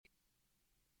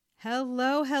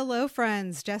Hello, hello,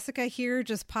 friends. Jessica here,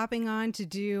 just popping on to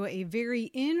do a very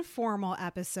informal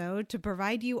episode to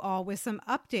provide you all with some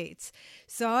updates.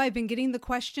 So I've been getting the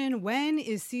question, when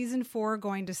is season 4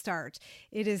 going to start?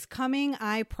 It is coming,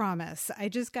 I promise. I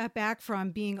just got back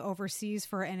from being overseas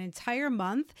for an entire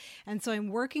month, and so I'm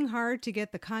working hard to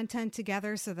get the content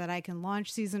together so that I can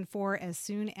launch season 4 as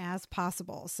soon as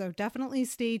possible. So definitely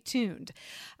stay tuned.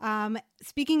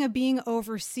 Speaking of being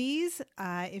overseas,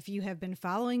 if you have been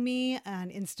following me on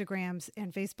Instagrams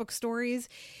and Facebook stories,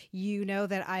 you know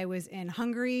that I was in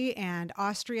Hungary and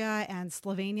Austria and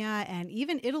Slovenia and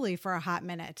even Italy for a hot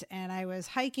minute. And I was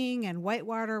hiking and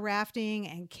whitewater rafting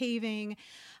and caving.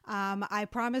 I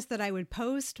promised that I would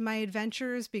post my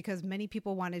adventures because many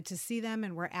people wanted to see them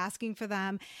and were asking for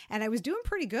them. And I was doing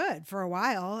pretty good for a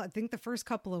while, I think the first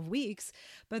couple of weeks.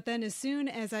 But then as soon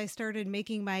as I started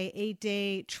making my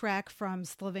 8-day trek from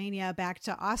Slovenia back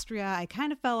to Austria, I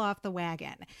kind of fell off the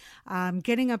wagon.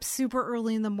 Getting up super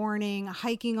early in the morning,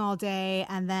 hiking all day,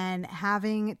 and then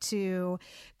having to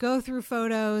go through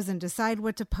photos and decide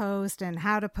what to post and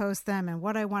how to post them and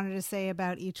what I wanted to say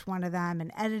about each one of them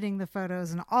and editing the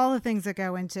photos and all the things that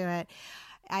go into it.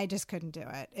 I just couldn't do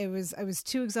it. I was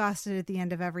too exhausted at the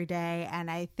end of every day. And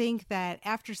I think that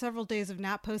after several days of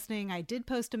not posting, I did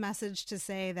post a message to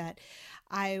say that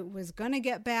I was going to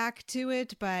get back to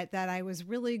it, but that I was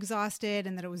really exhausted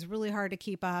and that it was really hard to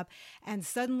keep up. And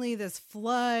suddenly this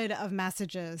flood of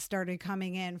messages started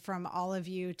coming in from all of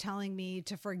you telling me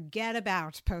to forget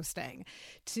about posting,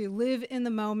 to live in the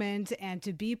moment and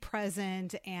to be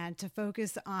present and to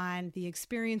focus on the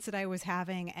experience that I was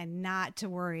having and not to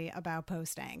worry about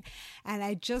posting. And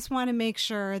I just want to make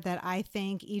sure that I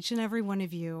thank each and every one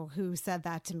of you who said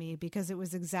that to me, because it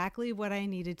was exactly what I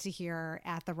needed to hear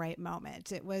at the right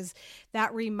moment. It was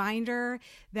that reminder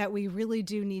that we really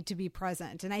do need to be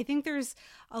present. And I think there's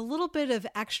a little bit of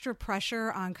extra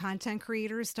pressure on content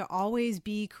creators to always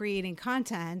be creating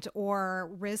content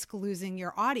or risk losing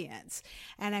your audience.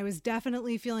 And I was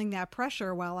definitely feeling that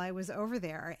pressure while I was over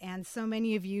there. And so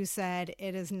many of you said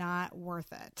it is not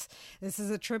worth it. This is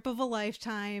a trip of a lifetime.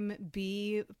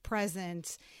 Be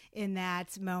present in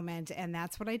that moment. And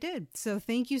that's what I did. So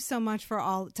thank you so much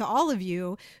to all of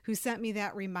you who sent me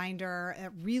that reminder, a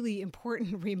really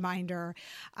important reminder.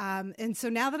 And so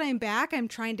now that I'm back, I'm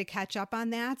trying to catch up on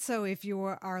that. So if you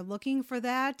are looking for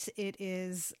that, it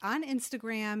is on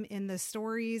Instagram in the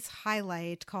stories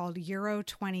highlight called Euro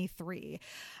 23.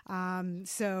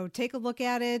 So take a look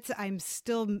at it. I'm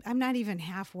not even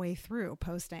halfway through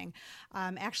posting.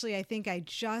 Actually, I think I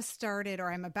just started,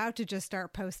 or I'm about to just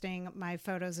start posting my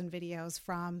photos and videos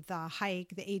from the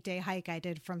 8-day hike I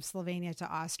did from Slovenia to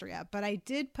Austria. But I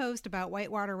did post about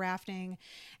whitewater rafting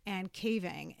and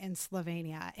caving in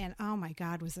Slovenia. And oh my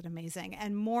God, was it amazing.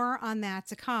 And more on that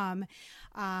to come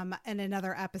in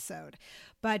another episode.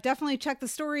 But definitely check the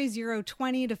stories, Euro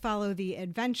 20, to follow the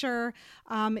adventure.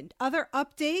 Other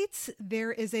updates,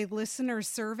 there is a listener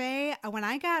survey. When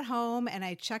I got home and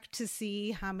I checked to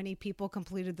see how many people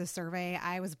completed the survey,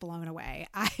 I was blown away.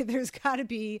 There's got to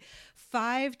be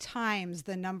 5 times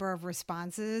the number of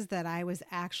responses that I was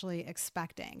actually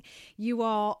expecting. You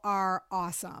all are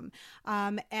awesome.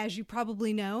 As you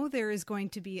probably know, there is going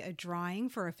to be a drawing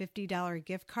for a $50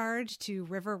 gift card to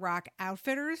River Rock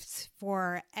Outfitters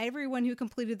for everyone who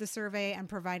completed the survey and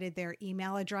provided their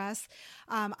email address.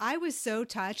 I was so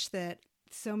touched that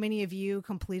so many of you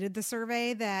completed the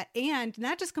survey and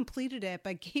not just completed it,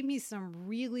 but gave me some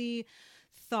really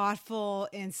thoughtful,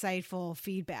 insightful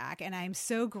feedback. And I'm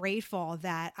so grateful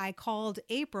that I called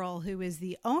April, who is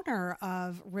the owner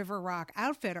of River Rock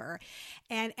Outfitter,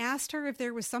 and asked her if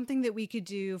there was something that we could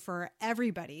do for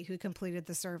everybody who completed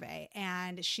the survey.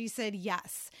 And she said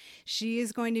yes. She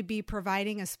is going to be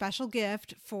providing a special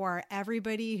gift for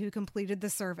everybody who completed the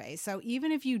survey. So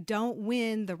even if you don't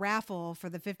win the raffle for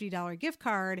the $50 gift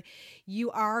card,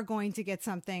 you are going to get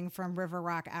something from River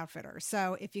Rock Outfitter.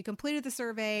 So if you completed the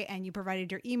survey and you provided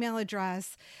your email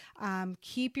address,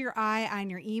 keep your eye on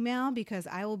your email because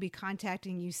I will be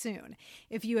contacting you soon.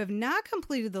 If you have not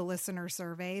completed the listener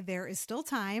survey, there is still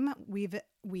time.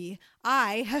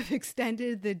 I have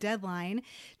extended the deadline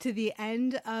to the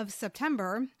end of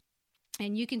September,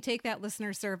 and you can take that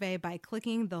listener survey by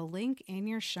clicking the link in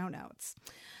your show notes.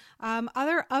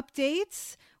 Other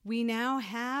updates, We now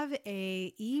have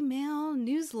a email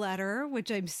newsletter,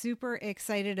 which I'm super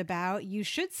excited about. You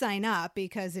should sign up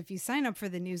because if you sign up for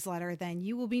the newsletter, then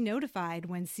you will be notified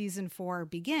when season 4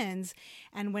 begins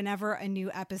and whenever a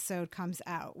new episode comes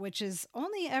out, which is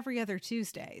only every other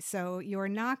Tuesday. So you're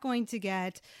not going to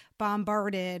get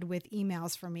bombarded with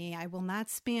emails from me. I will not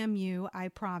spam you, I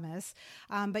promise.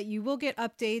 But you will get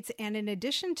updates. And in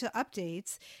addition to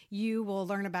updates, you will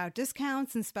learn about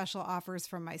discounts and special offers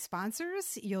from my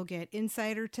sponsors. You'll get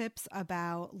insider tips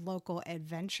about local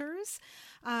adventures.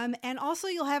 And also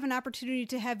you'll have an opportunity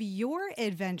to have your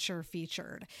adventure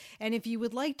featured. And if you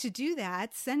would like to do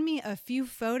that, send me a few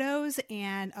photos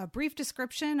and a brief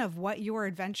description of what your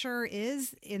adventure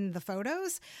is in the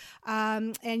photos.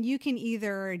 And you can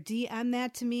either DM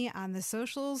that to me on the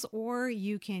socials, or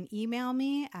you can email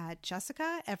me at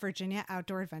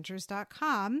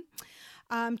jessica@virginiaoutdooradventures.com.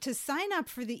 To sign up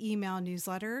for the email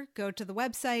newsletter, go to the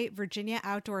website,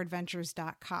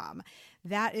 virginiaoutdooradventures.com.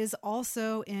 That is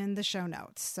also in the show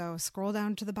notes. So scroll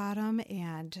down to the bottom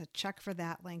and check for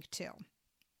that link too.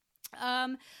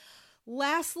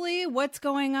 Lastly, what's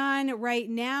going on right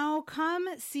now? Come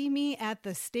see me at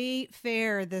the State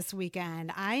Fair this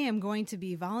weekend. I am going to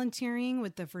be volunteering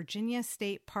with the Virginia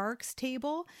State Parks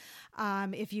table.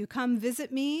 If you come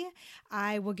visit me,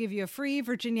 I will give you a free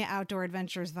Virginia Outdoor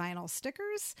Adventures vinyl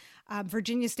stickers.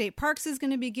 Virginia State Parks is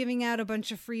going to be giving out a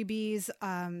bunch of freebies.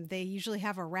 They usually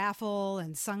have a raffle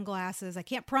and sunglasses. I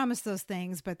can't promise those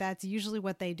things, but that's usually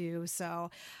what they do.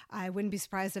 So I wouldn't be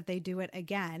surprised if they do it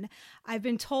again. I've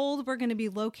been told we're going to be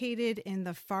located in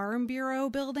the Farm Bureau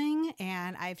building,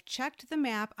 and I've checked the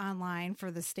map online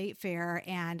for the State Fair,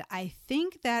 and I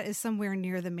think that is somewhere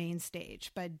near the main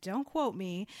stage, but don't quote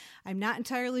me. I'm not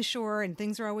entirely sure, and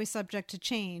things are always subject to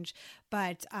change,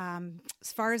 but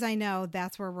as far as I know,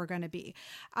 that's where we're going to be.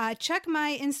 Check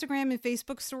my Instagram and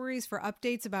Facebook stories for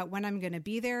updates about when I'm going to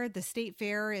be there. The State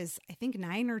Fair is, I think,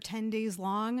 9 or 10 days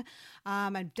long.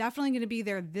 I'm definitely going to be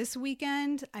there this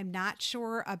weekend. I'm not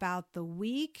sure about the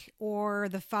week or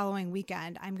the following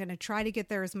weekend. I'm going to try to get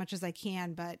there as much as I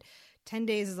can, but 10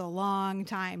 days is a long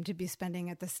time to be spending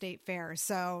at the State Fair.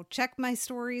 So check my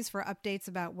stories for updates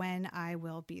about when I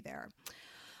will be there.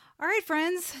 All right,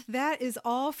 friends, that is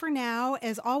all for now.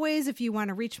 As always, if you want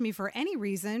to reach me for any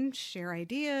reason, share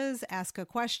ideas, ask a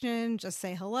question, just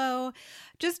say hello,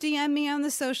 just DM me on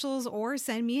the socials or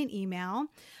send me an email.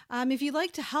 If you'd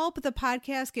like to help the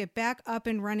podcast get back up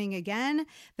and running again,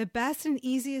 the best and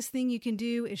easiest thing you can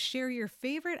do is share your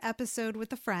favorite episode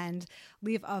with a friend,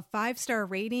 leave a 5-star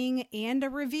rating and a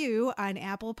review on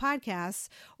Apple Podcasts,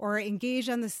 or engage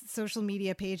on the social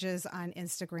media pages on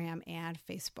Instagram and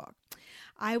Facebook.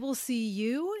 I will see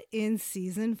you in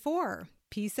season 4.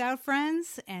 Peace out,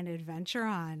 friends, and adventure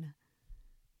on.